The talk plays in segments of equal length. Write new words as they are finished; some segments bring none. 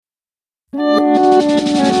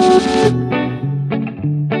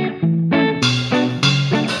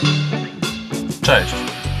Cześć!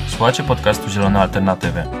 Słuchacie podcastu Zielone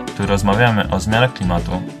Alternatywy, w którym rozmawiamy o zmianach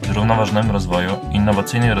klimatu, zrównoważonym rozwoju i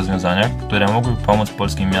innowacyjnych rozwiązaniach, które mogłyby pomóc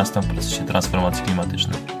polskim miastom w procesie transformacji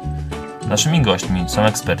klimatycznej. Naszymi gośćmi są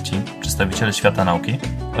eksperci, przedstawiciele świata nauki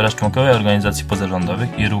oraz członkowie organizacji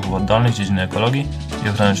pozarządowych i ruchów oddolnych z dziedziny ekologii i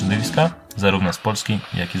ochrony środowiska, zarówno z Polski,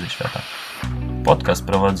 jak i ze świata. Podcast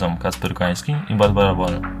prowadzą Kacper Koński i Barbara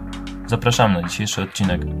Wolna. Zapraszamy na dzisiejszy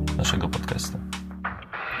odcinek naszego podcastu.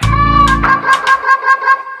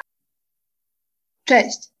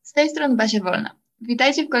 Cześć, z tej strony Basia Wolna.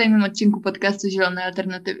 Witajcie w kolejnym odcinku podcastu Zielone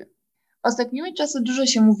Alternatywy. Ostatnimi czasy dużo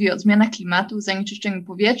się mówi o zmianach klimatu, zanieczyszczeniu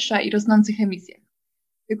powietrza i rosnących emisjach.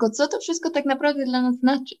 Tylko co to wszystko tak naprawdę dla nas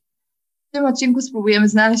znaczy? W tym odcinku spróbujemy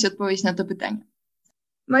znaleźć odpowiedź na to pytanie.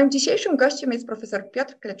 Moim dzisiejszym gościem jest profesor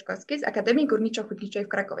Piotr Kleczkowski z Akademii Górniczo-Hutniczej w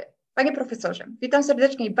Krakowie. Panie profesorze, witam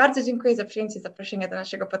serdecznie i bardzo dziękuję za przyjęcie zaproszenia do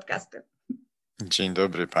naszego podcastu. Dzień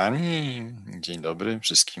dobry pani, dzień dobry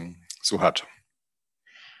wszystkim słuchaczom.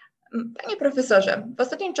 Panie profesorze, w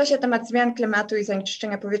ostatnim czasie temat zmian klimatu i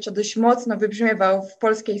zanieczyszczenia powietrza dość mocno wybrzmiewał w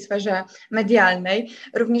polskiej sferze medialnej.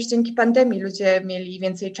 Również dzięki pandemii ludzie mieli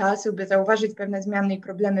więcej czasu, by zauważyć pewne zmiany i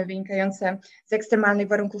problemy wynikające z ekstremalnych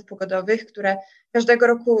warunków pogodowych, które każdego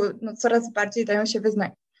roku coraz bardziej dają się we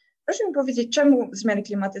znaki. Proszę mi powiedzieć, czemu zmiany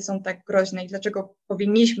klimatu są tak groźne i dlaczego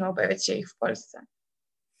powinniśmy obawiać się ich w Polsce?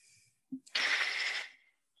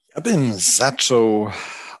 Ja bym zaczął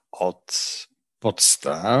od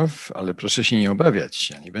podstaw, ale proszę się nie obawiać,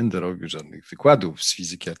 ja nie będę robił żadnych wykładów z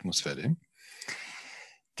fizyki atmosfery,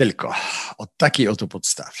 tylko od takiej oto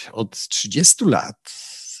podstawy. Od 30 lat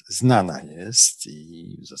znana jest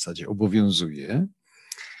i w zasadzie obowiązuje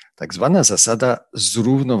tak zwana zasada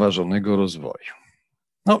zrównoważonego rozwoju.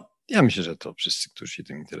 Ja myślę, że to wszyscy, którzy się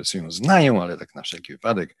tym interesują, znają, ale tak na wszelki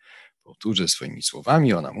wypadek powtórzę swoimi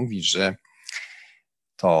słowami. Ona mówi, że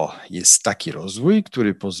to jest taki rozwój,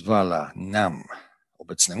 który pozwala nam,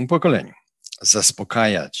 obecnemu pokoleniu,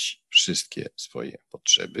 zaspokajać wszystkie swoje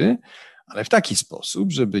potrzeby, ale w taki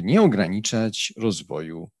sposób, żeby nie ograniczać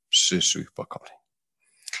rozwoju przyszłych pokoleń.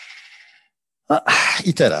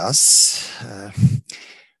 I teraz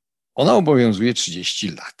ona obowiązuje 30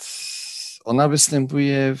 lat. Ona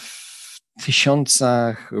występuje w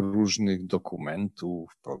tysiącach różnych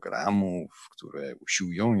dokumentów, programów, które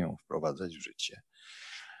usiłują ją wprowadzać w życie.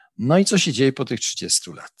 No i co się dzieje po tych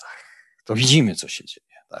 30 latach? To widzimy, co się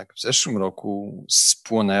dzieje. Tak? W zeszłym roku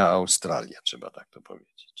spłonęła Australia, trzeba tak to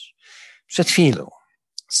powiedzieć. Przed chwilą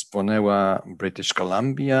spłonęła British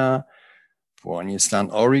Columbia, płonie stan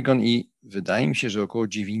Oregon i wydaje mi się, że około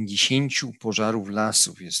 90 pożarów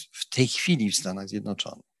lasów jest w tej chwili w Stanach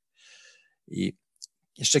Zjednoczonych. I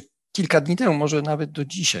jeszcze kilka dni temu, może nawet do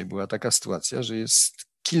dzisiaj, była taka sytuacja, że jest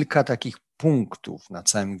kilka takich punktów na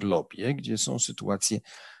całym globie, gdzie są sytuacje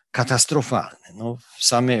katastrofalne. W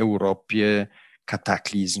samej Europie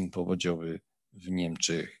kataklizm powodziowy w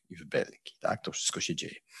Niemczech i w Belgii. Tak? To wszystko się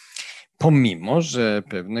dzieje. Pomimo, że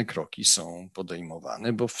pewne kroki są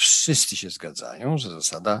podejmowane, bo wszyscy się zgadzają, że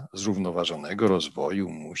zasada zrównoważonego rozwoju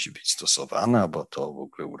musi być stosowana, bo to w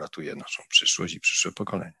ogóle uratuje naszą przyszłość i przyszłe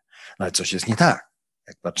pokolenia. No ale coś jest nie tak.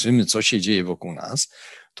 Jak patrzymy, co się dzieje wokół nas,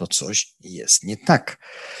 to coś jest nie tak.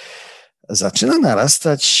 Zaczyna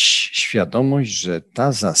narastać świadomość, że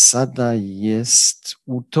ta zasada jest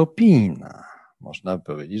utopijna. Można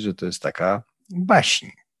powiedzieć, że to jest taka baśń,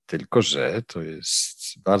 tylko że to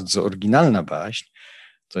jest bardzo oryginalna baśń.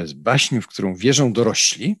 To jest baśń, w którą wierzą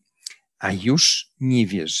dorośli, a już nie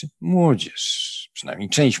wierzy młodzież. Przynajmniej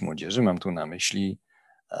część młodzieży, mam tu na myśli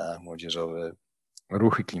młodzieżowe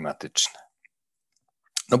ruchy klimatyczne.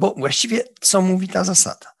 Bo właściwie co mówi ta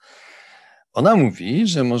zasada? Ona mówi,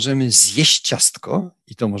 że możemy zjeść ciastko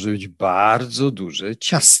i to może być bardzo duże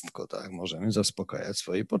ciastko, tak? Możemy zaspokajać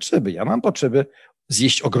swoje potrzeby. Ja mam potrzebę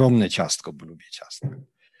zjeść ogromne ciastko, bo lubię ciastko.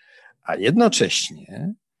 A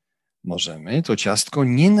jednocześnie możemy to ciastko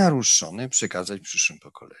nienaruszone przekazać przyszłym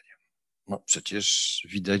pokoleniom. Przecież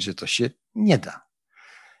widać, że to się nie da.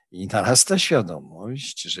 I narasta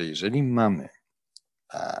świadomość, że jeżeli mamy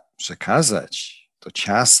przekazać to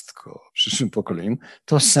ciastko przyszłym pokoleniom,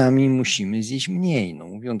 to sami musimy zjeść mniej.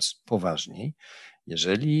 Mówiąc poważniej,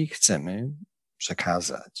 jeżeli chcemy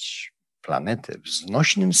przekazać planetę w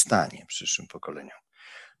znośnym stanie przyszłym pokoleniom,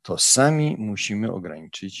 to sami musimy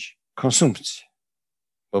ograniczyć konsumpcję.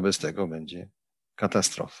 Wobec tego będzie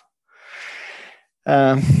katastrofa.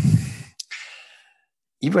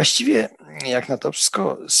 I właściwie jak na to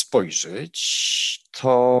wszystko spojrzeć,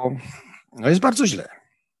 to jest bardzo źle.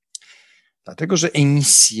 Dlatego, że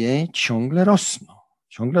emisje ciągle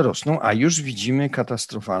rosną, a już widzimy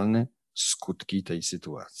katastrofalne skutki tej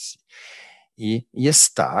sytuacji. I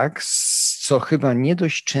jest tak, co chyba nie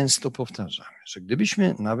dość często powtarzamy, że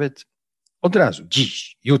gdybyśmy nawet od razu,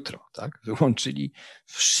 dziś, jutro, tak, wyłączyli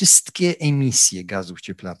wszystkie emisje gazów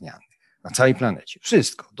cieplarnianych na całej planecie,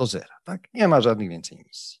 wszystko do zera, tak, nie ma żadnych więcej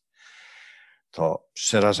emisji, to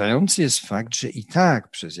przerażający jest fakt, że i tak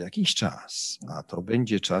przez jakiś czas, a to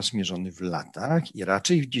będzie czas mierzony w latach i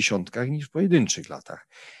raczej w dziesiątkach niż w pojedynczych latach,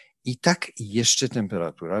 i tak jeszcze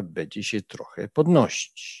temperatura będzie się trochę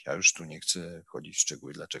podnosić. Ja już tu nie chcę wchodzić w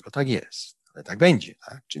szczegóły, dlaczego tak jest, ale tak będzie.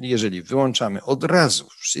 Tak? Czyli jeżeli wyłączamy od razu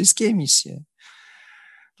wszystkie emisje,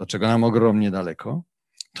 do czego nam ogromnie daleko,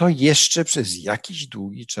 to jeszcze przez jakiś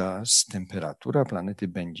długi czas temperatura planety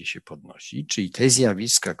będzie się podnosić, czyli te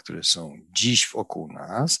zjawiska, które są dziś wokół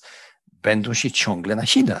nas, będą się ciągle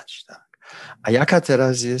nasilać. Tak? A jaka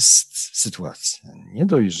teraz jest sytuacja? Nie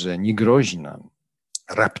dość, że nie grozi nam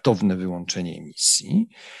raptowne wyłączenie emisji,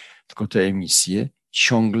 tylko te emisje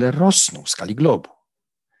ciągle rosną w skali globu.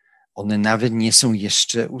 One nawet nie są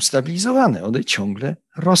jeszcze ustabilizowane, one ciągle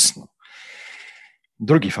rosną.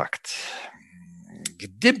 Drugi fakt.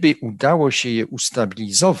 Gdyby udało się je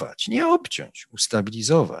ustabilizować, nie obciąć,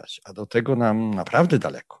 ustabilizować, a do tego nam naprawdę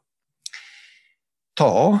daleko,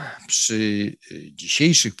 to przy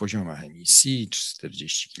dzisiejszych poziomach emisji,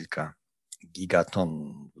 40 kilka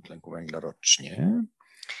gigaton dwutlenku węgla rocznie,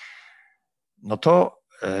 no to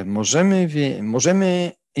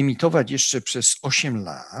możemy emitować jeszcze przez 8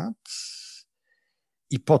 lat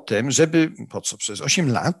i potem, po co przez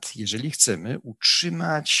 8 lat, jeżeli chcemy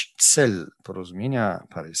utrzymać cel porozumienia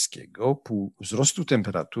paryskiego wzrostu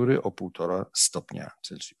temperatury o 1,5 stopnia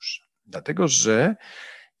Celsjusza. Dlatego, że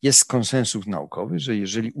jest konsensus naukowy, że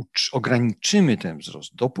jeżeli ograniczymy ten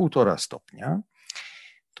wzrost do 1,5 stopnia,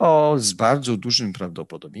 to z bardzo dużym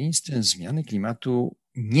prawdopodobieństwem zmiany klimatu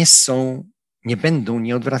nie będą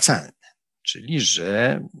nieodwracalne, czyli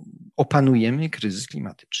że opanujemy kryzys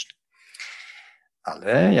klimatyczny.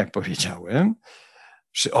 Ale jak powiedziałem,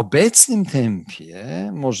 przy obecnym tempie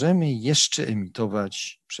możemy jeszcze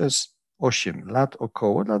emitować przez 8 lat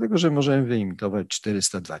około, dlatego że możemy wyemitować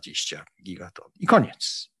 420 gigaton. I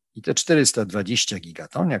koniec. I te 420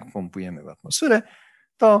 gigaton, jak pompujemy w atmosferę,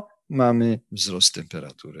 to mamy wzrost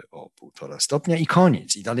temperatury o 1,5 stopnia i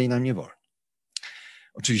koniec. I dalej nam nie wolno.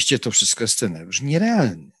 Oczywiście to wszystko jest scenariusz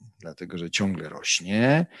nierealny, dlatego że ciągle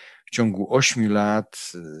rośnie. W ciągu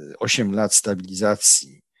 8 lat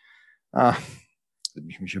stabilizacji,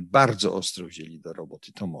 gdybyśmy się bardzo ostro wzięli do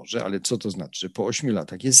roboty, to może, ale co to znaczy? Że po 8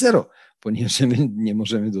 latach jest zero, ponieważ my nie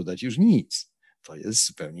możemy dodać już nic. To jest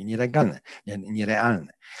zupełnie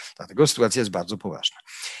nierealne. Dlatego sytuacja jest bardzo poważna.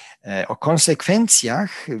 O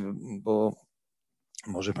konsekwencjach, bo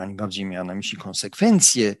może pani bardziej miała na myśli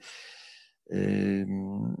konsekwencje,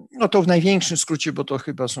 no to w największym skrócie, bo to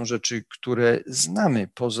chyba są rzeczy, które znamy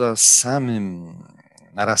poza samym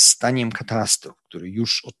narastaniem katastrof, które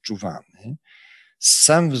już odczuwamy.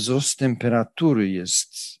 Sam wzrost temperatury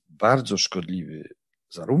jest bardzo szkodliwy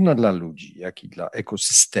zarówno dla ludzi, jak i dla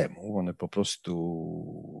ekosystemu. One po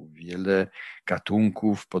prostu, wiele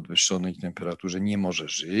gatunków w podwyższonej temperaturze nie może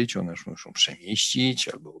żyć, one już muszą przemieścić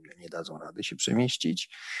albo w ogóle nie dadzą rady się przemieścić.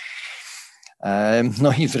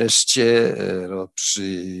 No i wreszcie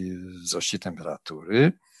przy wzroście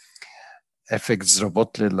temperatury efekt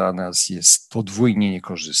zdrowotny dla nas jest podwójnie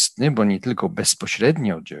niekorzystny, bo nie tylko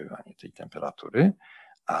bezpośrednie oddziaływanie tej temperatury,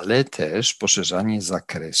 ale też poszerzanie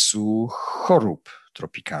zakresu chorób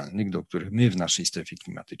tropikalnych, do których my w naszej strefie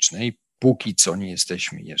klimatycznej póki co nie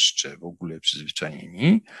jesteśmy jeszcze w ogóle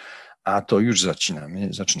przyzwyczajeni, a to już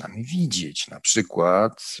zaczynamy widzieć. Na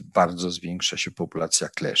przykład bardzo zwiększa się populacja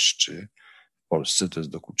kleszczy. W Polsce to jest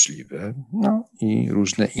dokuczliwe. No i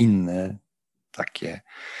różne inne takie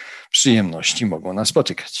przyjemności mogą nas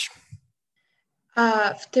spotykać.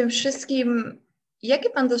 A w tym wszystkim, jakie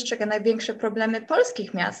pan dostrzega największe problemy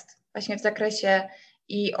polskich miast właśnie w zakresie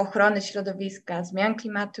i ochrony środowiska, zmian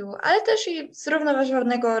klimatu, ale też i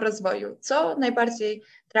zrównoważonego rozwoju? Co najbardziej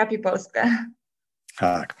trapi Polskę?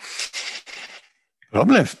 Tak.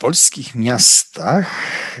 Problem w polskich miastach,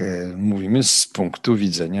 mówimy z punktu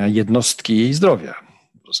widzenia jednostki jej zdrowia.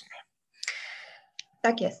 Rozumiem.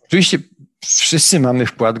 Tak jest. Oczywiście wszyscy mamy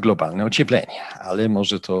wkład globalne ocieplenie, ale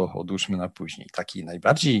może to odłóżmy na później. Taki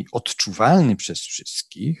najbardziej odczuwalny przez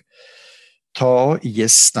wszystkich to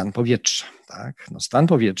jest stan powietrza. Tak? No, stan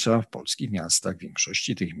powietrza w polskich miastach, w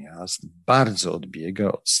większości tych miast bardzo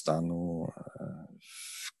odbiega od stanu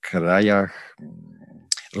w krajach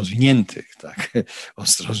rozwiniętych, tak,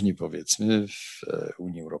 ostrożnie powiedzmy, w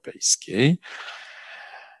Unii Europejskiej.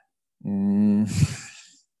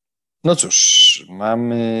 No cóż,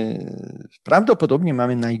 prawdopodobnie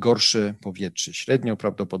mamy najgorsze powietrze. Średnio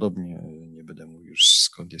prawdopodobnie, nie będę mówił już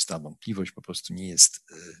skąd jest ta wątpliwość, po prostu nie jest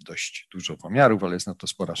dość dużo pomiarów, ale jest na to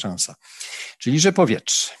spora szansa. Czyli, że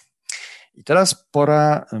powietrze. I teraz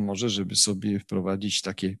pora może, żeby sobie wprowadzić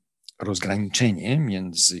takie rozgraniczenie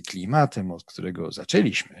między klimatem, od którego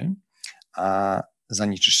zaczęliśmy, a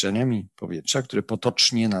zanieczyszczeniami powietrza, które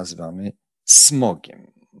potocznie nazywamy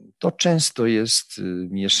smogiem. To często jest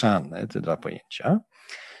mieszane, te dwa pojęcia.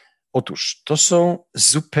 Otóż to są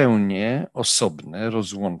zupełnie osobne,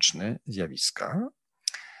 rozłączne zjawiska,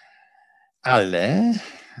 ale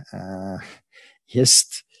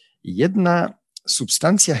jest jedna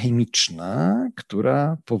substancja chemiczna,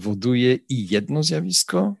 która powoduje i jedno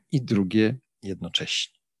zjawisko, i drugie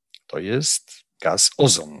jednocześnie. To jest gaz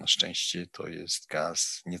ozon. Na szczęście to jest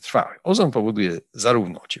gaz nietrwały. Ozon powoduje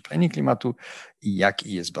zarówno ocieplenie klimatu, jak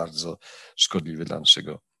i jest bardzo szkodliwy dla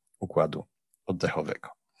naszego układu oddechowego.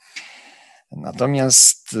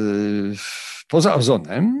 Natomiast poza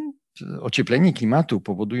ozonem ocieplenie klimatu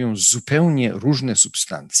powodują zupełnie różne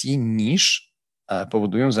substancje niż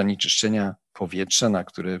powodują zanieczyszczenia powietrza, na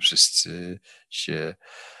które wszyscy się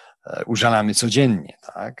użalamy codziennie,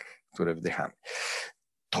 tak? Które wdychamy.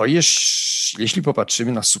 To jest, jeśli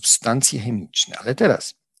popatrzymy na substancje chemiczne, ale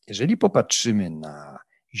teraz, jeżeli popatrzymy na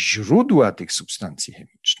źródła tych substancji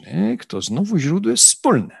chemicznych, to znowu źródło jest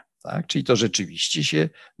wspólne, tak? Czyli to rzeczywiście się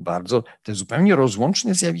bardzo, te zupełnie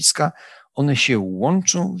rozłączne zjawiska, one się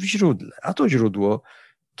łączą w źródle, a to źródło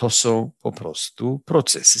to są po prostu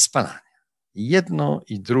procesy spalania. Jedno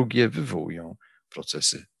i drugie wywołują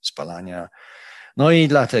procesy spalania, no i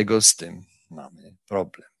dlatego z tym mamy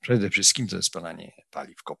problem. Przede wszystkim to jest spalanie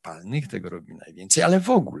paliw kopalnych, tego robimy najwięcej, ale w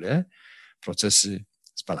ogóle procesy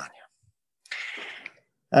spalania.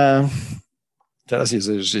 Teraz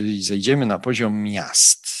jeżeli zejdziemy na poziom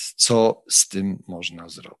miast, co z tym można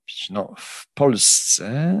zrobić? No, w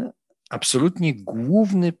Polsce absolutnie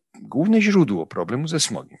główne źródło problemu ze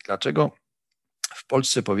smogiem. Dlaczego w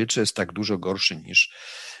Polsce powietrze jest tak dużo gorsze niż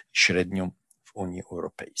średnio w Unii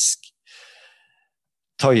Europejskiej?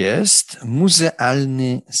 To jest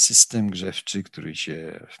muzealny system grzewczy, który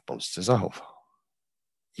się w Polsce zachował.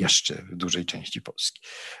 Jeszcze w dużej części Polski.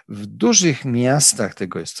 W dużych miastach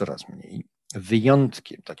tego jest coraz mniej.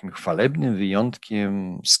 Wyjątkiem, takim chwalebnym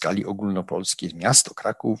wyjątkiem w skali ogólnopolskiej jest miasto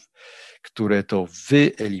Kraków, które to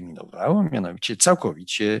wyeliminowało, mianowicie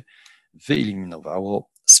całkowicie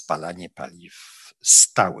wyeliminowało spalanie paliw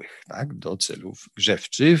stałych, tak, do celów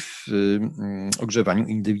grzewczych w ogrzewaniu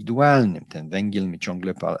indywidualnym. Ten węgiel my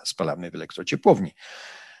ciągle spalamy w elektrociepłowni,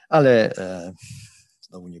 ale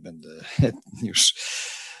znowu nie będę już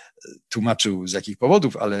tłumaczył z jakich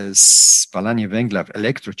powodów, ale spalanie węgla w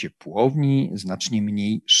elektrociepłowni znacznie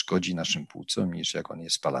mniej szkodzi naszym płucom niż jak on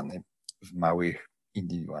jest spalany w małych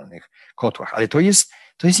indywidualnych kotłach. Ale to jest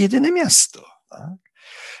jedyne miasto, tak?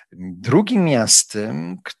 Drugim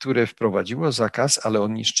miastem, które wprowadziło zakaz, ale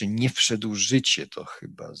on jeszcze nie wszedł w życie, to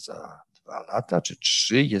chyba za 2 lata czy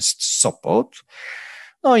 3, jest Sopot.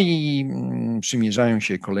 No i przymierzają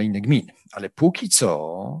się kolejne gminy. Ale póki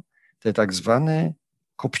co te tak zwane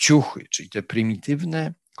kopciuchy, czyli te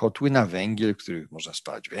prymitywne kotły na węgiel, w których można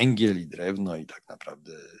spalać węgiel i drewno i tak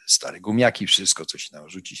naprawdę stare gumiaki, wszystko co się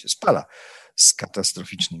narzuci się spala z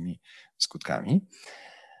katastroficznymi skutkami.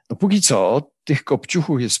 No póki co tych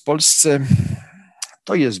kopciuchów jest w Polsce,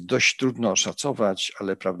 to jest dość trudno oszacować,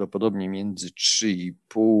 ale prawdopodobnie między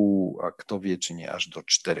 3,5, a kto wie, czy nie aż do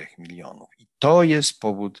 4 milionów. I to jest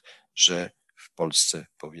powód, że w Polsce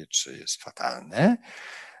powietrze jest fatalne.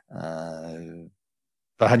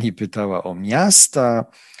 Pani pytała o miasta.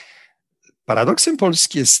 Paradoksem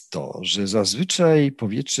Polski jest to, że zazwyczaj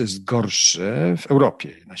powietrze jest gorsze w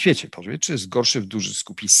Europie, na świecie. Powietrze jest gorsze w dużych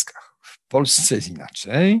skupiskach. W Polsce jest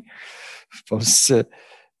inaczej. W Polsce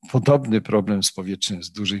podobny problem z powietrzem jest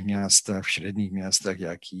w dużych miastach, w średnich miastach,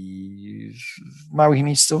 jak i w małych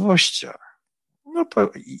miejscowościach. No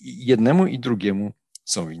to jednemu i drugiemu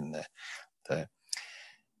są inne te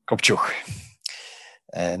kopciuchy.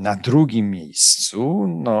 Na drugim miejscu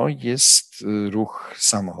jest ruch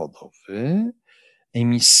samochodowy,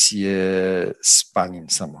 emisje spalin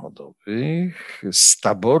samochodowych, z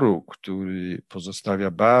taboru, który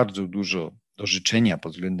pozostawia bardzo dużo do życzenia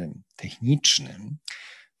pod względem technicznym,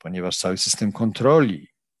 ponieważ cały system kontroli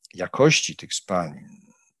jakości tych spalin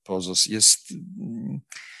jest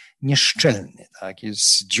nieszczelny, tak?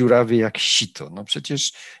 Jest dziurawy jak sito. No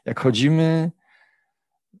przecież jak chodzimy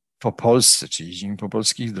po Polsce, czy jeździmy po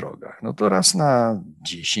polskich drogach, no to raz na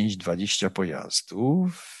 10-20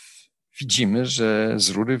 pojazdów widzimy, że z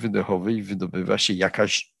rury wydechowej wydobywa się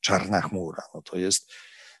jakaś czarna chmura. No to jest,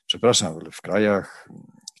 przepraszam, ale w krajach,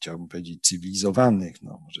 chciałbym powiedzieć, cywilizowanych,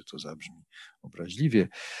 no może to zabrzmi obraźliwie,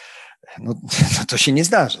 No to się nie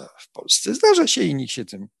zdarza w Polsce. Zdarza się i nikt się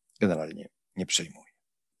tym generalnie nie przejmuje.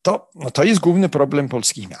 To jest główny problem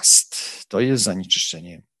polskich miast. To jest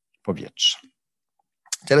zanieczyszczenie powietrza.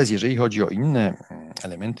 Teraz, jeżeli chodzi o inne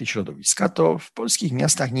elementy środowiska, to w polskich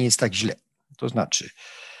miastach nie jest tak źle. To znaczy,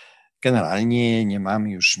 generalnie nie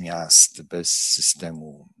mamy już miast bez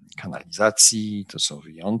systemu kanalizacji, to są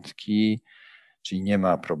wyjątki, czyli nie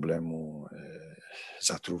ma problemu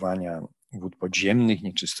zatruwania wód podziemnych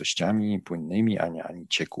nieczystościami płynnymi, ani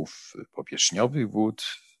cieków powierzchniowych wód.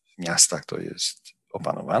 W miastach to jest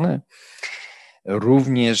opanowane.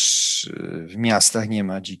 Również w miastach nie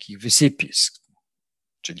ma dzikich wysypisk,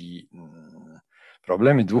 czyli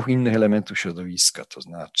problemy dwóch innych elementów środowiska, to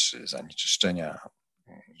znaczy zanieczyszczenia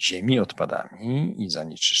ziemi odpadami i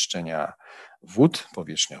zanieczyszczenia wód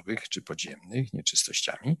powierzchniowych czy podziemnych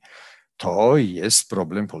nieczystościami, to jest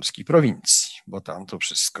problem polskiej prowincji, bo tam to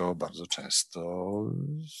wszystko bardzo często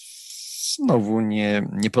znowu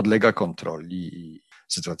nie podlega kontroli i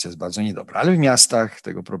sytuacja jest bardzo niedobra. Ale w miastach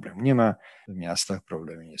tego problemu nie ma. W miastach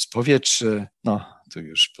problemem jest powietrze, tu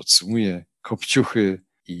już podsumuję, kopciuchy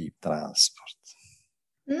i transport.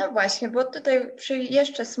 No właśnie, bo tutaj przy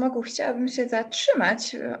jeszcze smogu chciałabym się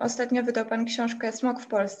zatrzymać. Ostatnio wydał Pan książkę Smog w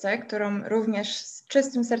Polsce, którą również z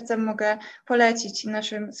czystym sercem mogę polecić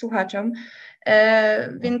naszym słuchaczom.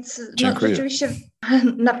 Więc rzeczywiście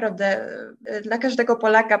naprawdę dla każdego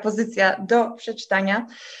Polaka pozycja do przeczytania.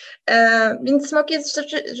 Więc smog jest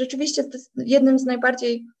rzeczywiście jednym z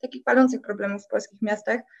najbardziej takich palących problemów w polskich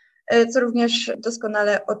miastach, co również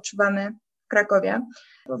doskonale odczuwamy w Krakowie.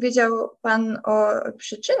 Powiedział Pan o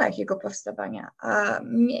przyczynach jego powstawania, a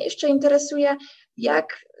mnie jeszcze interesuje,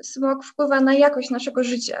 jak smog wpływa na jakość naszego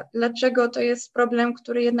życia. Dlaczego to jest problem,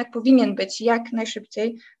 który jednak powinien być jak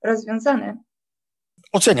najszybciej rozwiązany?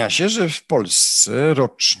 Ocenia się, że w Polsce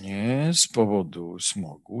rocznie z powodu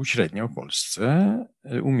smogu, średnio w Polsce,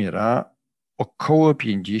 umiera około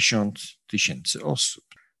 50 000 osób.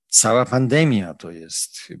 Cała pandemia to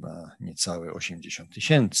jest chyba niecałe 80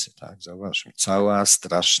 000, tak? Zauważmy, cała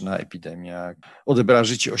straszna epidemia odebrała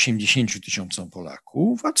życie 80 000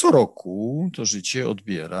 Polaków, a co roku to życie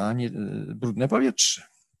odbiera brudne powietrze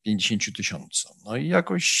 50 000. No i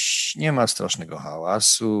jakoś nie ma strasznego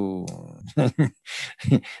hałasu,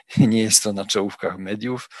 nie jest to na czołówkach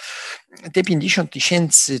mediów. Te 50 000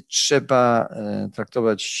 trzeba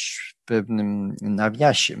traktować w pewnym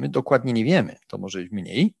nawiasie. My dokładnie nie wiemy, to może być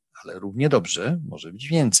mniej, ale równie dobrze może być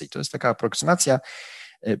więcej. To jest taka aproksymacja,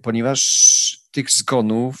 ponieważ tych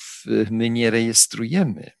zgonów my nie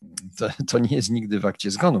rejestrujemy. To nie jest nigdy w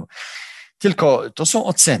akcie zgonu. Tylko to są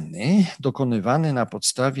oceny dokonywane na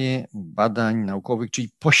podstawie badań naukowych, czyli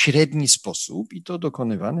pośredni sposób i to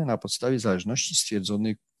dokonywane na podstawie zależności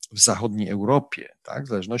stwierdzonych w zachodniej Europie, tak?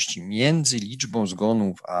 Zależności między liczbą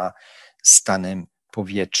zgonów a stanem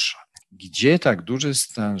powietrza, gdzie tak duże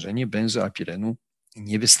stężenie benzoapirenu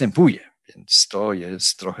nie występuje, więc to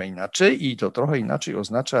jest trochę inaczej i to trochę inaczej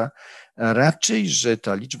oznacza raczej, że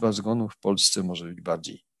ta liczba zgonów w Polsce może być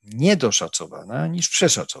bardziej niedoszacowana niż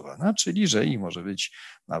przeszacowana, czyli że ich może być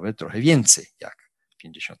nawet trochę więcej, jak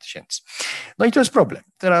 50 000. No i to jest problem.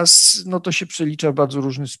 Teraz to się przelicza w bardzo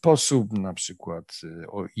różny sposób, na przykład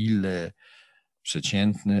o ile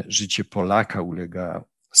przeciętne życie Polaka ulega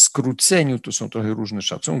skróceniu, tu są trochę różne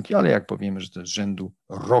szacunki, ale jak powiemy, że to jest rzędu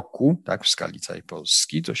roku, tak, w skali całej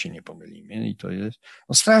Polski, to się nie pomylimy i to jest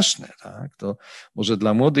straszne, tak, to może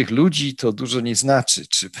dla młodych ludzi to dużo nie znaczy,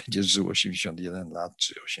 czy będziesz żył 81 lat,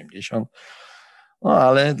 czy 80,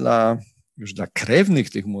 ale już dla krewnych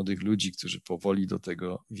tych młodych ludzi, którzy powoli do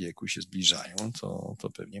tego wieku się zbliżają, to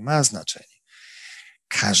pewnie ma znaczenie.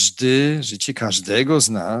 Życie każdego z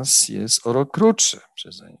nas jest o rok krótsze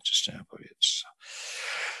przez zanieczyszczenia powietrza.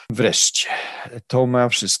 Wreszcie, to ma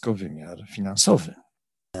wszystko wymiar finansowy.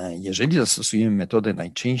 Jeżeli zastosujemy metodę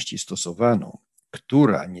najczęściej stosowaną,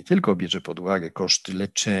 która nie tylko bierze pod uwagę koszty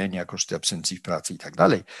leczenia, koszty absencji w pracy i tak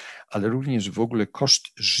dalej, ale również w ogóle koszt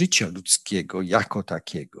życia ludzkiego jako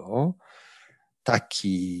takiego,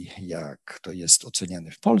 taki jak to jest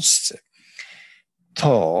oceniane w Polsce,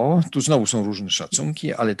 tu znowu są różne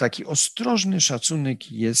szacunki, ale taki ostrożny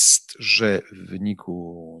szacunek jest, że w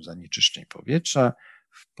wyniku zanieczyszczeń powietrza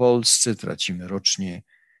w Polsce tracimy rocznie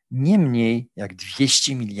nie mniej jak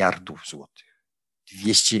 200 miliardów złotych.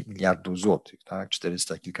 200 miliardów złotych, tak?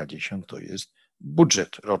 400 kilkadziesiąt to jest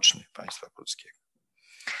budżet roczny państwa polskiego.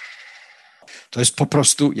 To jest po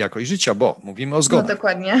prostu jakość życia, bo mówimy o zgonach. No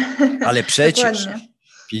dokładnie. Ale przecież dokładnie.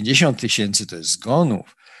 50 000 to jest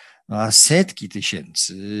zgonów, A setki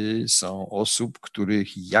tysięcy są osób,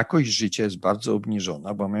 których jakość życia jest bardzo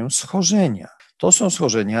obniżona, bo mają schorzenia. To są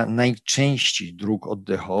schorzenia najczęściej dróg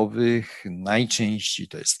oddechowych, najczęściej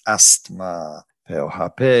to jest astma,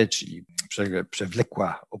 POHP, czyli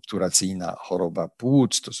przewlekła obturacyjna choroba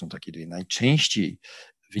płuc. To są takie dwie najczęściej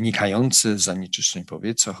wynikające z zanieczyszczeń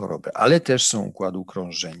powietrza choroby, ale też są układu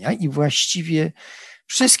krążenia i właściwie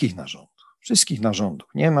wszystkich narządów. Wszystkich narządów.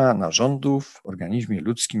 Nie ma narządów w organizmie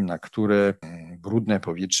ludzkim, na które brudne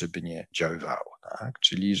powietrze by nie działało. Tak?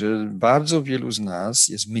 Czyli, że bardzo wielu z nas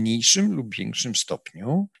jest w mniejszym lub większym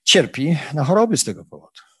stopniu cierpi na choroby z tego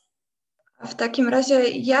powodu. A w takim razie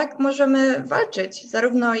jak możemy walczyć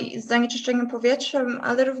zarówno z zanieczyszczeniem powietrzem,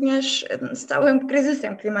 ale również z całym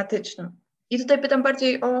kryzysem klimatycznym? I tutaj pytam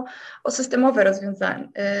bardziej o systemowe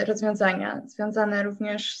rozwiązania związane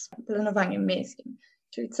również z planowaniem miejskim.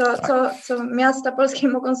 Czyli co miasta polskie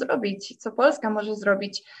mogą zrobić, co Polska może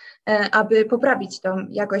zrobić, aby poprawić tą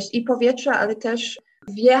jakość i powietrza, ale też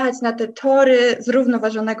wjechać na te tory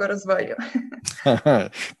zrównoważonego rozwoju.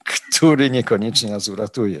 Który niekoniecznie nas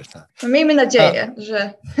uratuje. Tak. No miejmy nadzieję,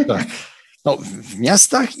 że... Tak. No, w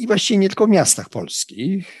miastach i właściwie nie tylko w miastach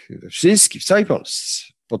polskich, w całej Polsce,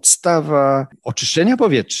 podstawa oczyszczenia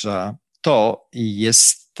powietrza to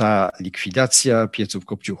jest ta likwidacja pieców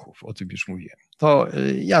kopciuchów, o tym już mówiłem. To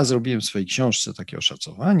ja zrobiłem w swojej książce takie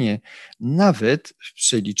oszacowanie, nawet w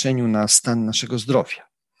przeliczeniu na stan naszego zdrowia.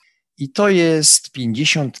 I to jest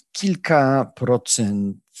 50 kilka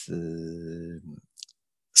procent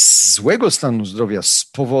złego stanu zdrowia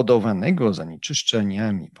spowodowanego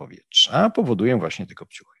zanieczyszczeniami powietrza powodują właśnie te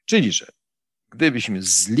kopciuchy. Czyli, że gdybyśmy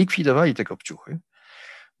zlikwidowali te kopciuchy,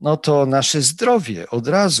 no to nasze zdrowie od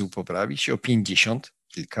razu poprawi się o 50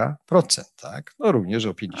 kilka procent, tak? No również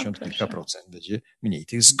o 50 kilka procent będzie mniej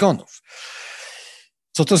tych zgonów.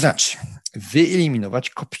 Co to znaczy? Wyeliminować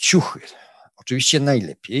kopciuchy. Oczywiście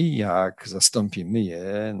najlepiej, jak zastąpimy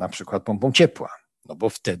je na przykład pompą ciepła, no bo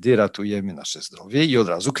wtedy ratujemy nasze zdrowie i od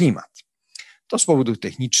razu klimat. To z powodów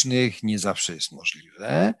technicznych nie zawsze jest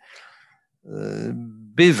możliwe.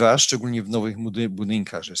 Bywa, szczególnie w nowych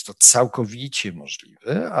budynkach, że jest to całkowicie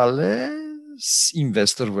możliwe, ale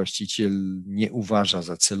inwestor, właściciel nie uważa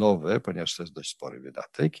za celowe, ponieważ to jest dość spory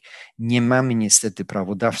wydatek. Nie mamy niestety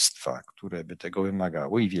prawodawstwa, które by tego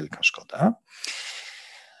wymagało i wielka szkoda.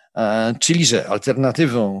 Czyli, że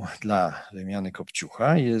alternatywą dla wymiany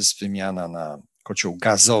kopciucha jest wymiana na kocioł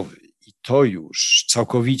gazowy i to już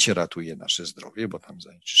całkowicie ratuje nasze zdrowie, bo tam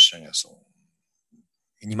zanieczyszczenia są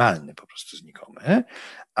minimalne, po prostu znikome,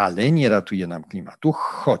 ale nie ratuje nam klimatu,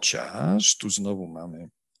 chociaż tu znowu mamy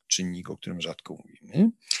czynnik, o którym rzadko mówimy.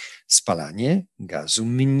 Spalanie gazu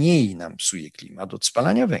mniej nam psuje klimat od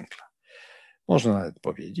spalania węgla. Można nawet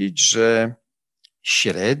powiedzieć, że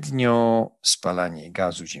średnio spalanie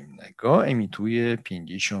gazu ziemnego emituje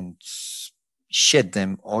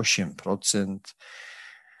 57-8%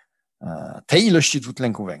 tej ilości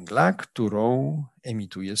dwutlenku węgla, którą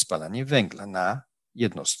emituje spalanie węgla na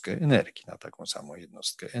jednostkę energii, na taką samą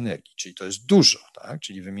jednostkę energii. Czyli to jest dużo, tak?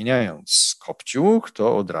 Czyli wymieniając kopciuch,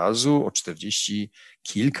 to od razu o 40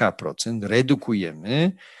 kilka procent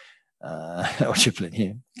redukujemy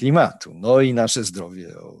ocieplenie klimatu. No i nasze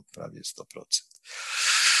zdrowie o prawie 100%.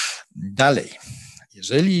 Dalej,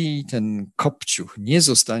 jeżeli ten kopciuch nie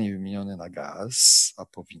zostanie wymieniony na gaz, a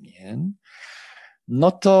powinien,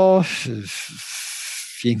 no to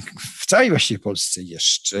w całej właściwie Polsce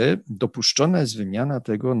jeszcze dopuszczona jest wymiana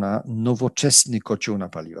tego na nowoczesny kocioł na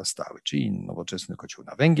paliwa stałe, czyli nowoczesny kocioł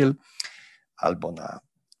na węgiel albo na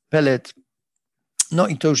pellet. No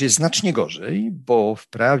i to już jest znacznie gorzej, bo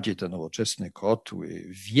wprawdzie te nowoczesne kotły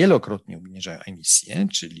wielokrotnie obniżają emisję,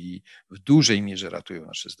 czyli w dużej mierze ratują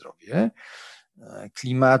nasze zdrowie.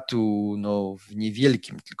 Klimatu no, w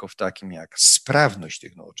niewielkim, tylko w takim jak sprawność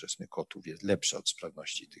tych nowoczesnych kotłów jest lepsza od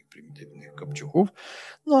sprawności tych prymitywnych kopciuchów,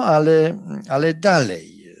 no ale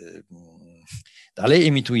dalej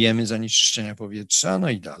emitujemy zanieczyszczenia powietrza, no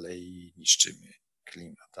i dalej niszczymy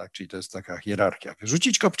klimat. Tak? Czyli to jest taka hierarchia.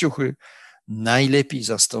 Wyrzucić kopciuchy, najlepiej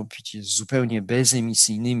zastąpić je zupełnie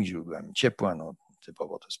bezemisyjnymi źródłami ciepła, no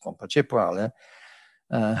typowo to jest pompa ciepła, ale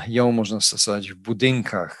ją można stosować w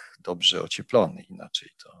budynkach dobrze ocieplonych, inaczej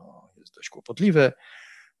to jest dość kłopotliwe.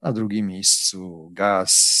 Na drugim miejscu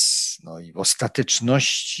gaz, no i w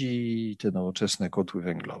ostateczności te nowoczesne kotły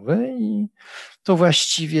węglowe i to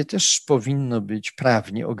właściwie też powinno być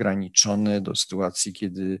prawnie ograniczone do sytuacji,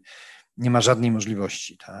 kiedy nie ma żadnej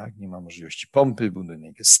możliwości, tak? Nie ma możliwości pompy,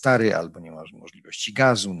 budynek jest stary, albo nie ma możliwości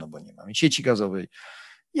gazu, no bo nie mamy sieci gazowej.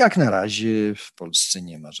 Jak na razie w Polsce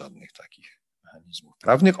nie ma żadnych takich mechanizmów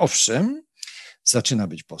prawnych. Owszem, zaczyna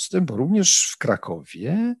być postęp, bo również w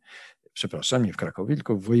Krakowie, nie w Krakowie,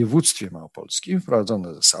 tylko w województwie małopolskim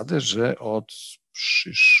wprowadzono zasadę, że od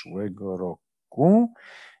przyszłego roku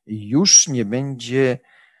już nie będzie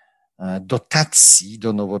dotacji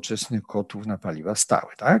do nowoczesnych kotłów na paliwa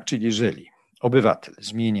stałe, tak? Czyli jeżeli obywatel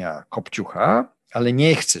zmienia kopciucha, ale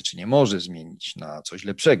nie chce, czy nie może zmienić na coś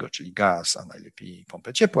lepszego, czyli gaz, a najlepiej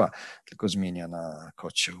pompę ciepła, tylko zmienia na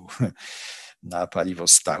kocioł na paliwo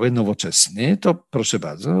stałe, nowoczesny, to proszę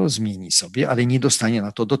bardzo, zmieni sobie, ale nie dostanie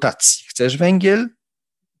na to dotacji. Chcesz węgiel?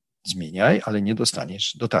 Zmieniaj, ale nie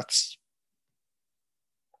dostaniesz dotacji.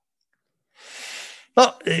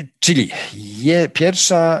 No, czyli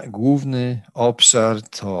pierwszy główny obszar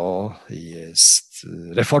to jest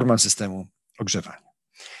reforma systemu ogrzewania.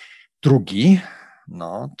 Drugi,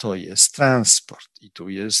 to jest transport i tu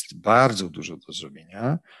jest bardzo dużo do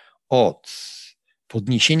zrobienia od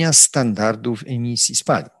podniesienia standardów emisji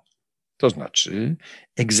spalin, to znaczy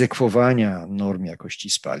egzekwowania norm jakości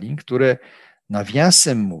spalin, które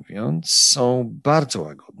nawiasem mówiąc są bardzo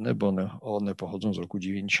łagodne, bo one pochodzą z roku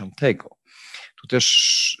 90. Tu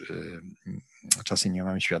też czasem nie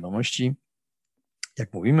mamy świadomości,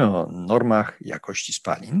 jak mówimy o normach jakości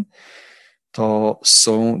spalin, to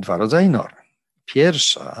są dwa rodzaje norm.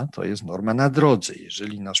 Pierwsza to jest norma na drodze.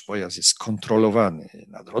 Jeżeli nasz pojazd jest kontrolowany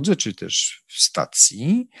na drodze, czy też w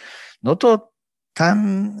stacji, to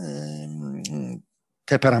tam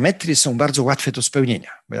te parametry są bardzo łatwe do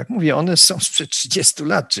spełnienia. Bo jak mówię, one są sprzed 30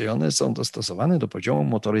 lat, czyli one są dostosowane do poziomu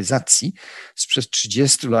motoryzacji sprzed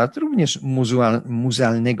 30 lat, również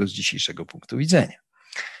muzealnego z dzisiejszego punktu widzenia.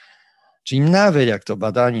 Czyli nawet jak to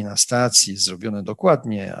badanie na stacji jest zrobione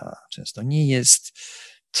dokładnie, a często nie jest,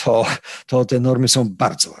 to te normy są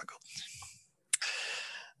bardzo łagodne.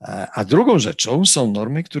 A drugą rzeczą są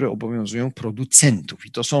normy, które obowiązują producentów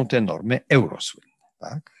i to są te normy eurosłynne.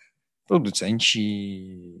 Tak?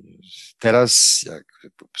 Producenci teraz, jak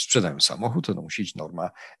sprzedają samochód, to musi być norma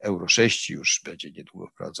Euro 6, już będzie niedługo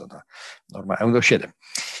wprowadzona norma Euro 7.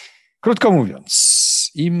 Krótko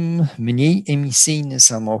mówiąc, im mniej emisyjny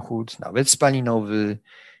samochód, nawet spalinowy,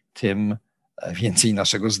 tym więcej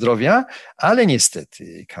naszego zdrowia, ale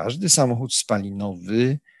niestety każdy samochód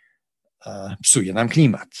spalinowy psuje nam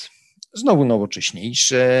klimat. Znowu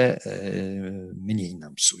nowocześniejsze mniej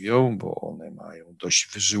nam psują, bo one mają dość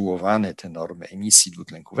wyżyłowane te normy emisji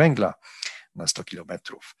dwutlenku węgla na 100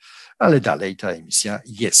 kilometrów, ale dalej ta emisja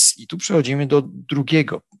jest. I tu przechodzimy do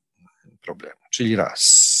drugiego problemu, czyli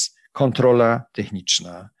kontrola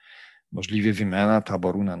techniczna, możliwie wymiana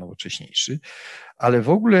taboru na nowocześniejszy, ale w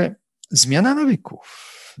ogóle zmiana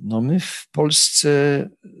nawyków. My w Polsce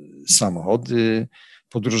samochody,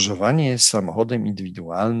 podróżowanie samochodem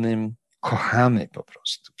indywidualnym kochamy po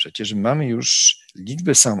prostu. Przecież mamy już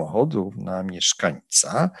liczbę samochodów na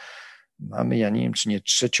mieszkańca. Mamy, ja nie wiem, czy nie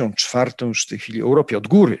trzecią, czwartą już w tej chwili w Europie od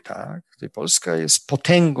góry, tak? Polska jest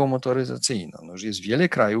potęgą motoryzacyjną. Już jest wiele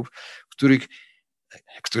krajów,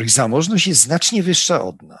 których zamożność jest znacznie wyższa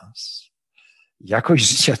od nas. Jakość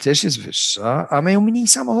życia też jest wyższa, a mają mniej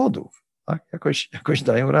samochodów. Tak? Jakoś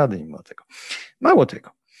dają radę mimo tego. Mało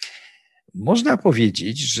tego. Można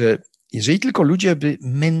powiedzieć, że jeżeli tylko ludzie by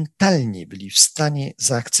mentalnie byli w stanie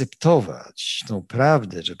zaakceptować tą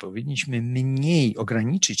prawdę, że powinniśmy mniej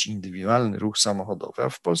ograniczyć indywidualny ruch samochodowy, a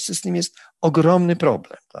w Polsce z tym jest ogromny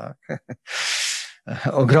problem, tak?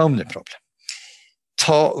 Ogromny problem.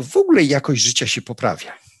 To w ogóle jakość życia się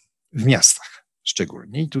poprawia w miastach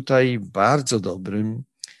szczególnie. I tutaj bardzo dobrym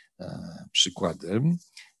przykładem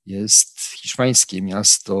jest hiszpańskie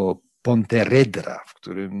miasto Pontevedra, w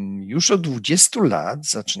którym już od 20 lat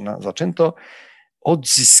zaczęto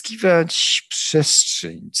odzyskiwać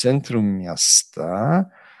przestrzeń, centrum miasta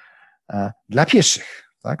dla pieszych.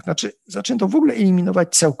 Tak? Znaczy, zaczęto w ogóle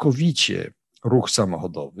eliminować całkowicie ruch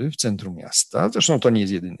samochodowy w centrum miasta. Zresztą to nie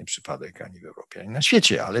jest jedyny przypadek ani w Europie, ani na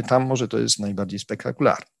świecie, ale tam może to jest najbardziej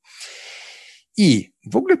spektakularne. I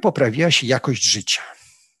w ogóle poprawiła się jakość życia.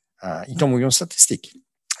 I to mówią statystyki.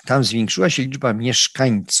 Tam zwiększyła się liczba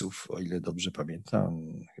mieszkańców, o ile dobrze pamiętam,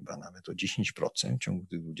 chyba nawet o 10% w ciągu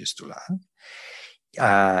tych 20 lat.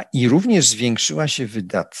 I również zwiększyła się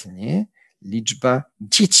wydatnie liczba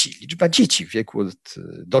dzieci w wieku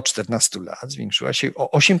do 14 lat zwiększyła się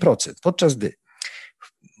o 8%, podczas gdy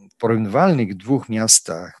w porównywalnych dwóch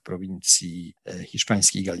miastach prowincji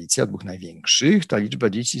hiszpańskiej Galicja, dwóch największych, ta liczba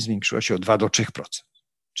dzieci zwiększyła się o 2 do 3%.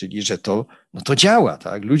 Czyli, że to działa,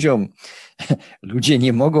 tak? Ludzie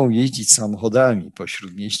nie mogą jeździć samochodami po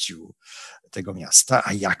śródmieściu tego miasta,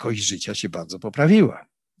 a jakość życia się bardzo poprawiła.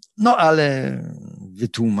 Ale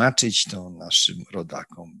wytłumaczyć to naszym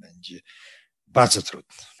rodakom będzie bardzo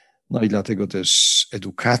trudno. No i dlatego też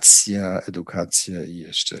edukacja i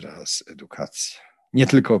jeszcze raz edukacja. Nie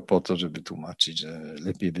tylko po to, żeby tłumaczyć, że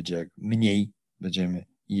lepiej będzie, jak mniej będziemy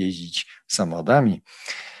jeździć samochodami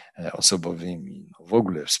osobowymi, no w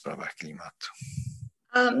ogóle w sprawach klimatu.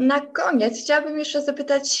 A na koniec chciałabym jeszcze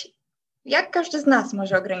zapytać, jak każdy z nas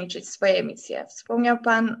może ograniczyć swoje emisje? Wspomniał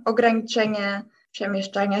Pan ograniczenie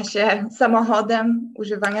przemieszczania się samochodem,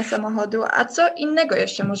 używania samochodu, a co innego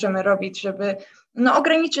jeszcze możemy robić, żeby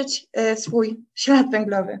ograniczyć swój ślad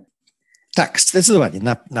węglowy? Tak, zdecydowanie.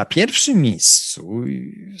 Na pierwszym miejscu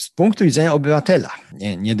z punktu widzenia obywatela,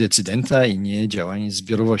 nie decydenta i nie działanie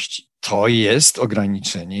zbiorowości. To jest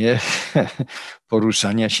ograniczenie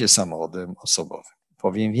poruszania się samochodem osobowym.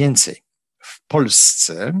 Powiem więcej. W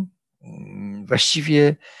Polsce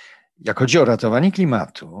właściwie jak chodzi o ratowanie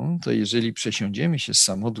klimatu, to jeżeli przesiądziemy się z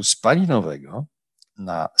samochodu spalinowego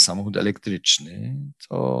na samochód elektryczny,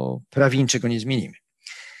 to prawie niczego nie zmienimy.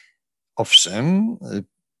 Owszem,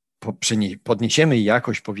 podniesiemy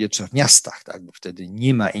jakość powietrza w miastach, tak, bo wtedy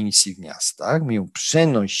nie ma emisji w miastach, my ją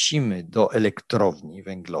przenosimy do elektrowni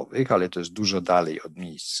węglowych, ale to jest dużo dalej od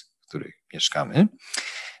miejsc, w których mieszkamy,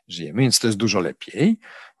 żyjemy, więc to jest dużo lepiej.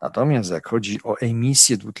 Natomiast jak chodzi o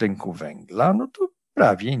emisję dwutlenku węgla, no to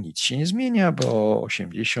prawie nic się nie zmienia, bo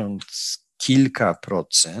 80 kilka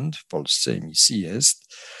procent w Polsce emisji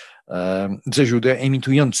jest ze źródeł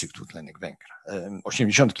emitujących dwutlenek węgla.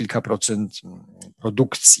 80 kilka procent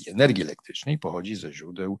produkcji energii elektrycznej pochodzi ze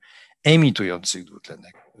źródeł emitujących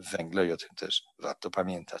dwutlenek węgla i o tym też warto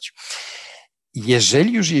pamiętać.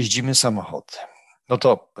 Jeżeli już jeździmy samochodem, no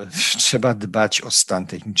to trzeba dbać o stan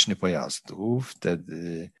techniczny pojazdu,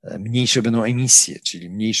 wtedy mniejsze będą emisje, czyli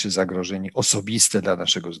mniejsze zagrożenie osobiste dla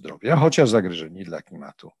naszego zdrowia, chociaż zagrożenie dla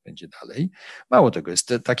klimatu będzie dalej. Mało tego,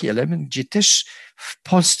 jest taki element, gdzie też w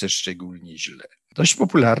Polsce szczególnie źle. Dość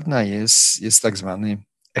popularna jest tak zwany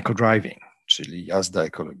eco-driving, czyli jazda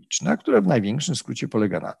ekologiczna, która w największym skrócie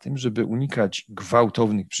polega na tym, żeby unikać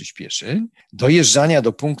gwałtownych przyspieszeń, dojeżdżania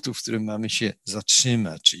do punktu, w którym mamy się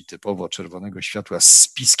zatrzymać, czyli typowo czerwonego światła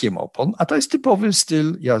z piskiem opon, a to jest typowy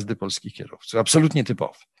styl jazdy polskich kierowców, absolutnie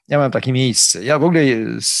typowy. Ja mam takie miejsce. Ja w ogóle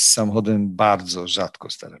z samochodem bardzo rzadko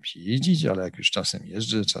staram się jeździć, ale jak już czasem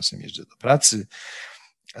jeżdżę do pracy,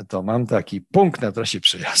 to mam taki punkt na trasie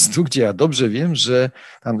przejazdu, gdzie ja dobrze wiem, że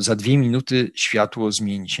tam za 2 minuty światło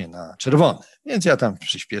zmieni się na czerwone. Więc ja tam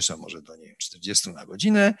przyspieszę może do, 40 na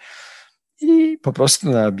godzinę i po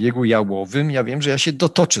prostu na biegu jałowym ja wiem, że ja się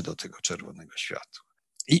dotoczę do tego czerwonego światła.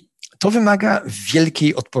 I to wymaga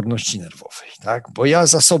wielkiej odporności nerwowej, tak? Bo ja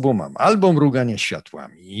za sobą mam albo mruganie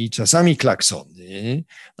światłami, czasami klaksony,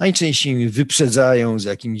 najczęściej mi wyprzedzają z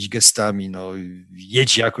jakimiś gestami, no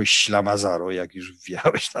jedź jakoś ślamazaro, jak już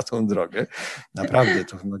wjechałeś na tą drogę. Naprawdę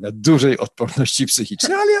to wymaga dużej odporności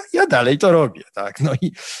psychicznej, ale ja dalej to robię, tak? No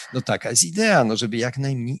i taka jest idea, żeby jak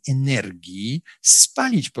najmniej energii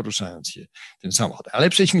spalić poruszając się tym samochodem. Ale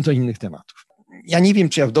przejdźmy do innych tematów. Ja nie wiem,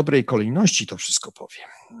 czy ja w dobrej kolejności to wszystko powiem.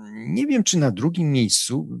 Nie wiem, czy na drugim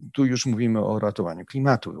miejscu, tu już mówimy o ratowaniu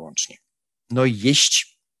klimatu wyłącznie,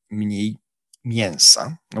 jeść mniej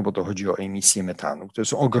mięsa, bo to chodzi o emisję metanu, które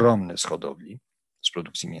są ogromne z hodowli, z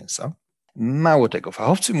produkcji mięsa. Mało tego,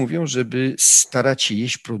 fachowcy mówią, żeby starać się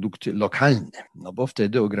jeść produkty lokalne, bo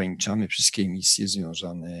wtedy ograniczamy wszystkie emisje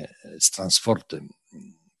związane z transportem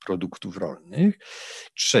produktów rolnych.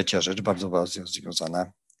 Trzecia rzecz, bardzo ważna,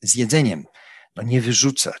 związana z jedzeniem. Nie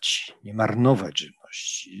wyrzucać, nie marnować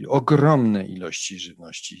żywności. Ogromne ilości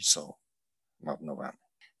żywności są marnowane.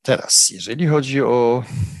 Teraz, jeżeli chodzi o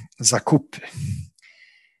zakupy,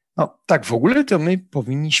 tak w ogóle to my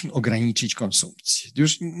powinniśmy ograniczyć konsumpcję.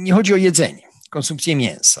 Już nie chodzi o jedzenie, konsumpcję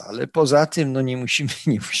mięsa, ale poza tym nie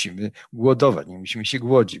musimy głodować, nie musimy się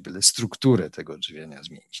głodzić, byle strukturę tego odżywiania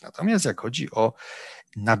zmienić. Natomiast jak chodzi o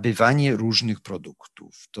nabywanie różnych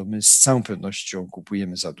produktów, to my z całą pewnością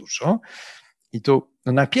kupujemy za dużo. I tu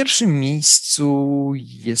na pierwszym miejscu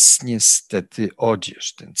jest niestety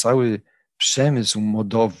odzież, ten cały przemysł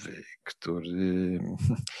modowy, który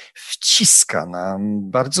wciska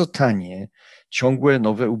nam bardzo tanie, ciągłe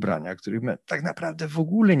nowe ubrania, których my tak naprawdę w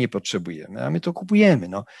ogóle nie potrzebujemy, a my to kupujemy.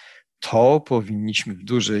 To powinniśmy w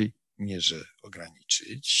dużej mierze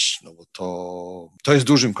ograniczyć, bo to jest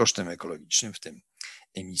dużym kosztem ekologicznym, w tym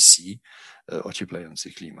emisji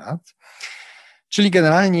ocieplających klimat. Czyli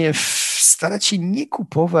generalnie starać się nie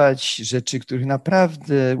kupować rzeczy, których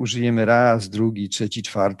naprawdę użyjemy raz, drugi, trzeci,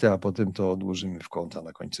 czwarty, a potem to odłożymy w kąt, a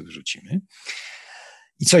na końcu wyrzucimy.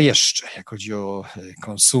 I co jeszcze, jak chodzi o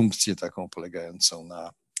konsumpcję taką polegającą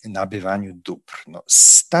na nabywaniu dóbr?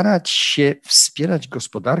 Starać się wspierać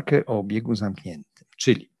gospodarkę o obiegu zamkniętym,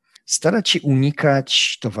 czyli starać się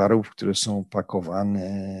unikać towarów, które są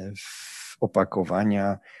pakowane w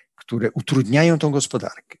opakowania, które utrudniają tą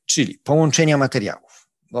gospodarkę, czyli połączenia materiałów.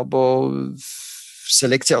 No bo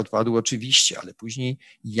selekcja odpadu oczywiście, ale później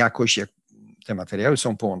jakoś, jak te materiały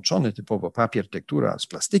są połączone, typowo papier, tektura z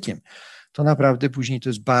plastykiem, to naprawdę później to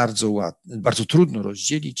jest bardzo trudno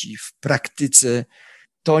rozdzielić i w praktyce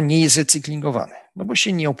to nie jest recyklingowane, no bo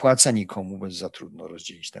się nie opłaca nikomu, bo jest za trudno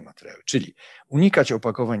rozdzielić te materiały. Czyli unikać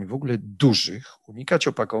opakowań w ogóle dużych, unikać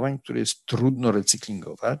opakowań, które jest trudno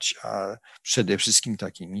recyklingować, a przede wszystkim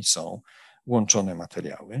takimi są łączone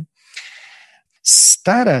materiały.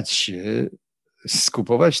 Starać się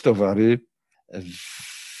skupować towary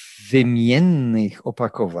w wymiennych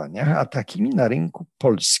opakowaniach, a takimi na rynku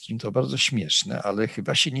polskim, to bardzo śmieszne, ale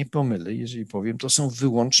chyba się nie pomylę, jeżeli powiem, to są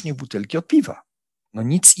wyłącznie butelki od piwa. No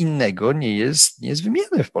nic innego nie jest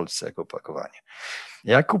wymienne w Polsce jako opakowanie.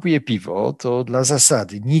 Jak kupuję piwo, to dla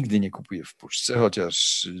zasady nigdy nie kupuję w puszce,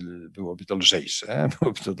 chociaż byłoby to lżejsze,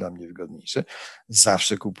 byłoby to dla mnie wygodniejsze.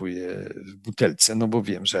 Zawsze kupuję w butelce, no bo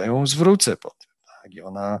wiem, że ja ją zwrócę potem. Tak? I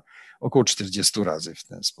ona około 40 razy w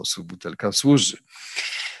ten sposób butelka służy.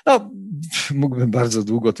 No, mógłbym bardzo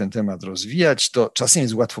długo ten temat rozwijać, to czasem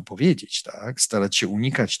jest łatwo powiedzieć, tak? Starać się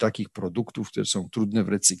unikać takich produktów, które są trudne w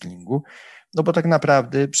recyklingu, no bo tak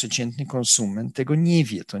naprawdę przeciętny konsument tego nie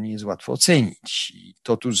wie, to nie jest łatwo ocenić. I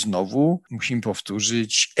to tu znowu musimy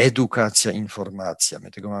powtórzyć, edukacja, informacja.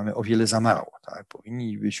 My tego mamy o wiele za mało, tak?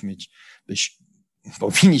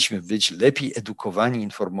 Powinniśmy być lepiej edukowani,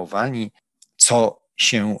 informowani, co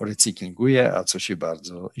się recyklinguje, a co się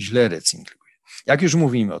bardzo źle recyklinguje. Jak już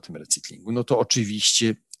mówimy o tym recyklingu, no to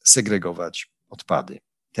oczywiście segregować odpady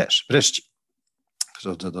też. Wreszcie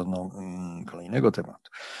przechodzę do kolejnego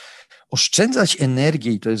tematu. Oszczędzać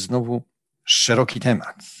energię, i to jest znowu szeroki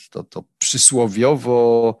temat. To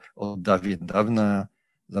przysłowiowo od dawna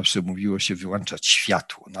zawsze mówiło się wyłączać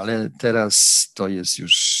światło, no ale teraz to jest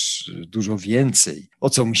już dużo więcej. O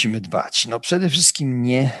co musimy dbać? No przede wszystkim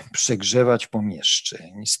nie przegrzewać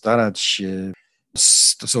pomieszczeń, starać się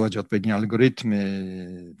stosować odpowiednie algorytmy,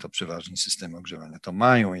 to przeważnie systemy ogrzewania to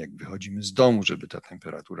mają, jak wychodzimy z domu, żeby ta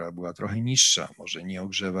temperatura była trochę niższa, może nie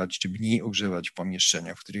ogrzewać, czy mniej ogrzewać w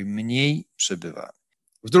pomieszczeniach, w których mniej przebywamy.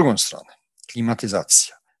 W drugą stronę,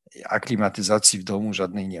 klimatyzacja. Ja klimatyzacji w domu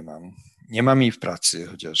żadnej nie mam. Nie mam jej w pracy,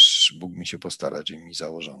 chociaż Bóg mi się postara, że mi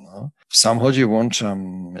założono. W samochodzie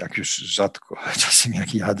włączam, jak już rzadko, czasem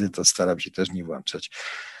jak jadę, to staram się też nie włączać.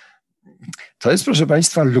 To jest, proszę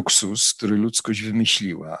Państwa, luksus, który ludzkość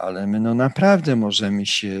wymyśliła, ale my naprawdę możemy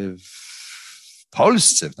się w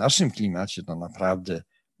Polsce, w naszym klimacie, naprawdę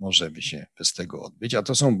możemy się bez tego odbyć, a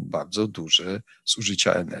to są bardzo duże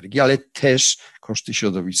zużycia energii, ale też koszty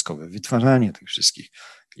środowiskowe, wytwarzanie tych wszystkich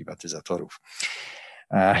klimatyzatorów.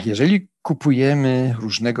 Jeżeli kupujemy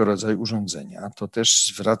różnego rodzaju urządzenia, to też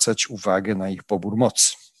zwracać uwagę na ich pobór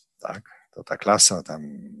mocy, tak? To ta klasa tam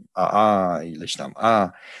AA, ileś tam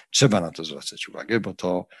A, trzeba na to zwracać uwagę, bo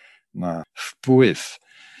to ma wpływ.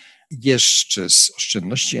 Jeszcze z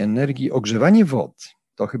oszczędności energii ogrzewanie wody.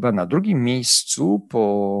 To chyba na drugim miejscu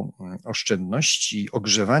po oszczędności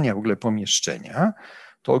ogrzewania w ogóle pomieszczenia,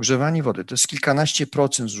 to ogrzewanie wody. To jest kilkanaście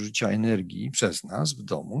procent zużycia energii przez nas w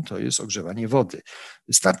domu, to jest ogrzewanie wody.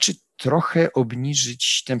 Wystarczy trochę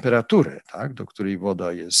obniżyć temperaturę, tak, do której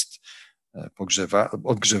woda jest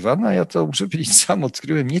odgrzewana. Ja to, muszę powiedzieć, sam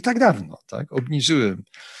odkryłem nie tak dawno, tak? Obniżyłem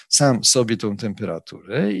sam sobie tą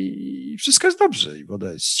temperaturę i wszystko jest dobrze. I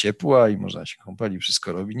woda jest ciepła i można się kąpać i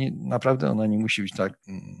wszystko robi. Naprawdę ona nie musi być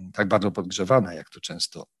tak bardzo podgrzewana, jak to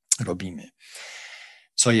często robimy.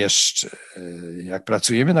 Co jeszcze? Jak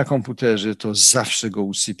pracujemy na komputerze, to zawsze go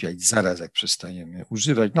usypiać zaraz, jak przestajemy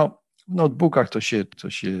używać. No, w notebookach to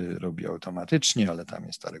się robi automatycznie, ale tam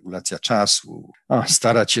jest ta regulacja czasu.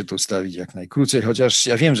 Starać się to ustawić jak najkrócej, chociaż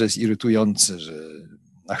ja wiem, że jest irytujące, że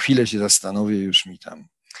na chwilę się zastanowię, już mi tam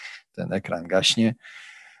ten ekran gaśnie,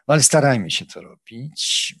 ale starajmy się to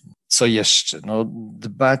robić. Co jeszcze? No,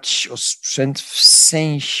 dbać o sprzęt w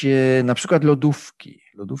sensie na przykład lodówki.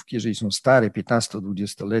 Lodówki, jeżeli są stare,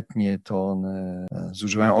 15-20-letnie, to one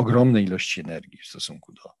zużywają ogromne ilości energii w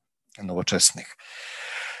stosunku do nowoczesnych.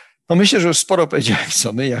 No myślę, że już sporo powiedziałem,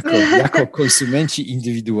 co my jako konsumenci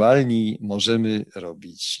indywidualni możemy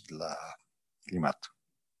robić dla klimatu.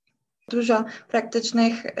 Dużo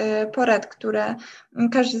praktycznych porad, które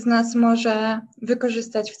każdy z nas może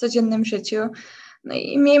wykorzystać w codziennym życiu. No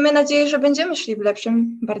i miejmy nadzieję, że będziemy szli w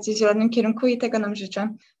lepszym, bardziej zielonym kierunku i tego nam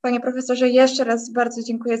życzę. Panie profesorze, jeszcze raz bardzo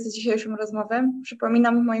dziękuję za dzisiejszą rozmowę.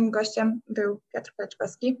 Przypominam, moim gościem był Piotr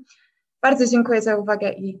Kleczkowski. Bardzo dziękuję za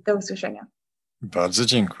uwagę i do usłyszenia. Bardzo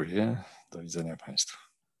dziękuję. Do widzenia Państwu.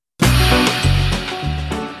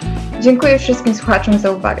 Dziękuję wszystkim słuchaczom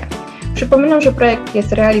za uwagę. Przypominam, że projekt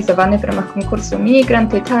jest realizowany w ramach konkursu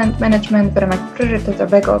Mini-Granty Talent Management w ramach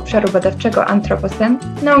priorytetowego obszaru badawczego Antropocen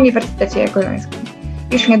na Uniwersytecie Jagiellońskim.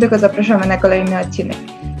 Już niedługo zapraszamy na kolejny odcinek.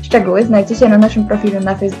 Szczegóły znajdziecie na naszym profilu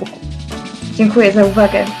na Facebooku. Dziękuję za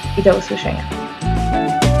uwagę i do usłyszenia.